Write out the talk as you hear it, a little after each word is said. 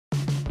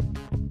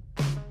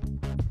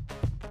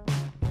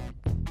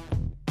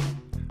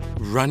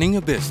Running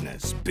a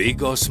business,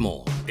 big or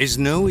small, is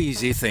no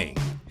easy thing.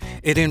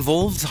 It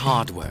involves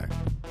hard work,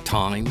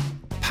 time,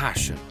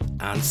 passion,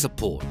 and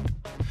support.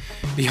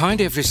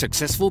 Behind every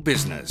successful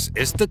business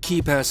is the key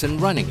person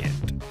running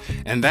it,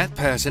 and that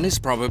person is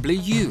probably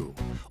you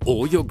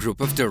or your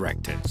group of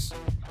directors.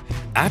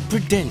 At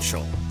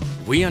Prudential,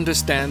 we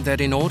understand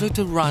that in order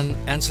to run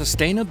and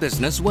sustain a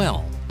business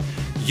well,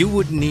 you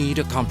would need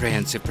a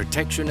comprehensive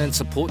protection and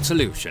support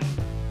solution.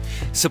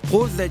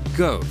 Support that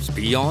goes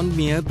beyond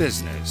mere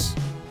business,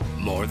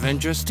 more than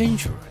just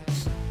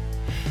insurance.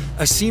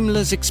 A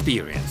seamless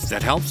experience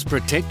that helps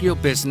protect your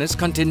business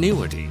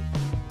continuity,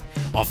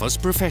 offers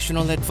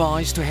professional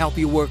advice to help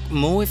you work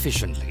more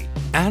efficiently,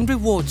 and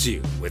rewards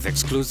you with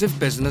exclusive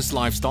business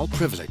lifestyle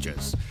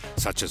privileges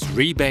such as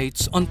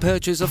rebates on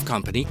purchase of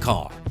company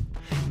car,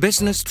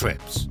 business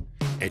trips,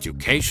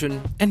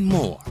 education, and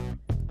more.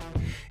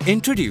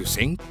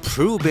 Introducing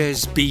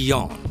PRUbiz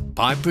Beyond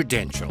by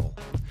Prudential.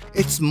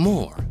 It's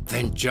more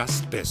than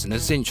just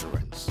business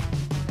insurance.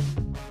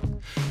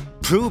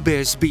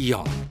 PRUbiz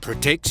Beyond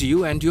protects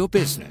you and your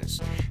business,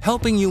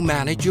 helping you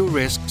manage your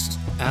risks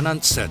and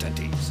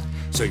uncertainties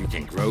so you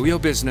can grow your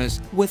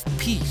business with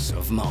peace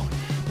of mind.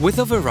 With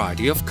a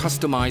variety of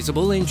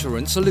customizable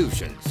insurance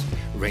solutions,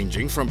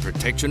 ranging from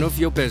protection of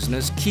your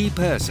business key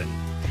person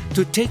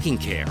to taking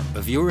care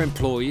of your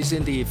employees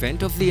in the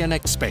event of the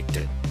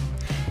unexpected.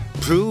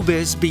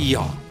 PRUbiz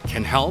Beyond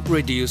can help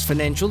reduce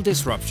financial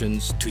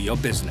disruptions to your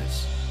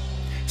business.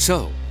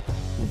 So,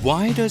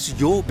 why does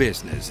your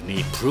business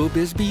need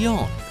PRUbiz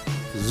Beyond?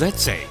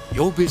 Let's say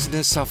your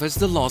business suffers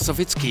the loss of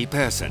its key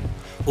person,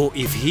 or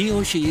if he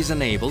or she is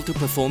unable to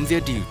perform their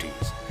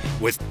duties.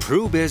 With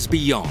PRUbiz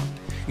Beyond,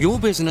 your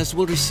business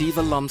will receive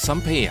a lump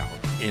sum payout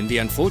in the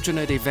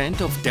unfortunate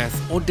event of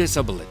death or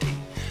disability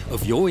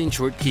of your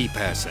insured key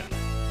person.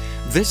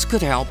 This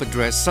could help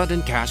address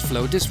sudden cash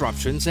flow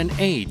disruptions and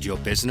aid your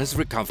business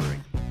recovery.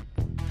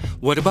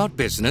 What about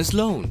business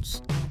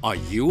loans? Are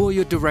you or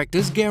your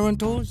directors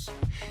guarantors?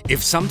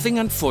 If something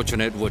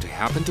unfortunate were to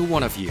happen to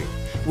one of you,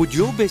 would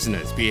your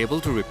business be able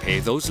to repay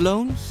those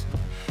loans?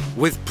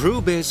 With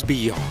PRUbiz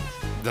Beyond,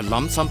 the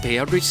lump sum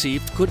payout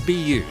received could be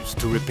used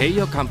to repay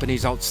your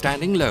company's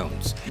outstanding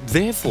loans,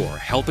 therefore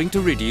helping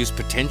to reduce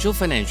potential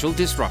financial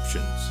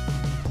disruptions.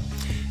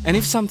 And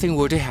if something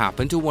were to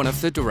happen to one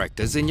of the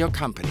directors in your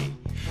company,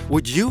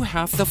 would you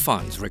have the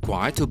funds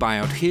required to buy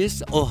out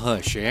his or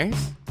her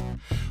shares?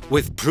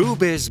 With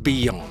PRUbiz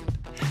Beyond,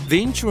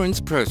 the insurance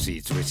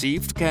proceeds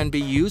received can be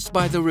used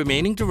by the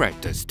remaining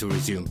directors to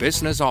resume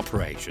business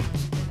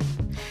operations.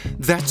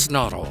 That's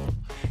not all.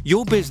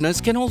 Your business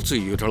can also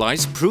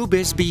utilize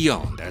PRUbiz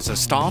Beyond as a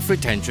staff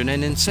retention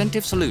and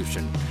incentive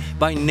solution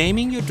by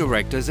naming your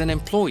directors and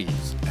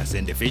employees as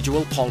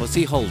individual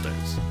policy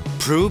holders.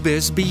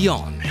 PRUbiz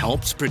Beyond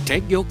helps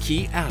protect your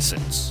key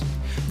assets,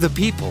 the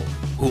people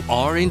who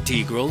are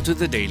integral to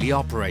the daily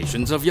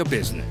operations of your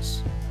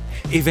business.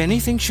 If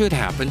anything should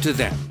happen to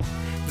them,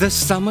 the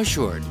sum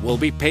assured will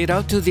be paid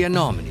out to their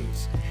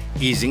nominees,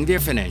 easing their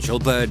financial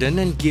burden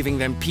and giving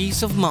them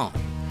peace of mind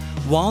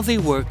while they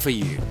work for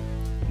you,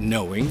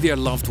 knowing their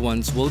loved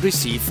ones will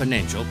receive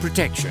financial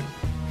protection.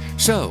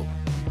 So,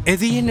 at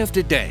the end of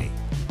the day,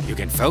 you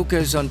can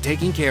focus on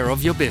taking care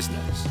of your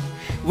business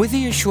with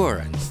the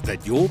assurance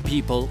that your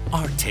people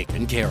are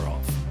taken care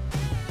of.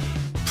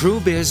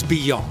 PRUbiz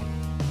Beyond,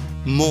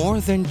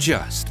 more than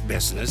just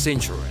business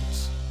insurance.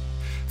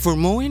 For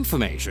more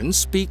information,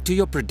 speak to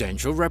your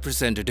Prudential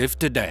representative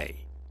today.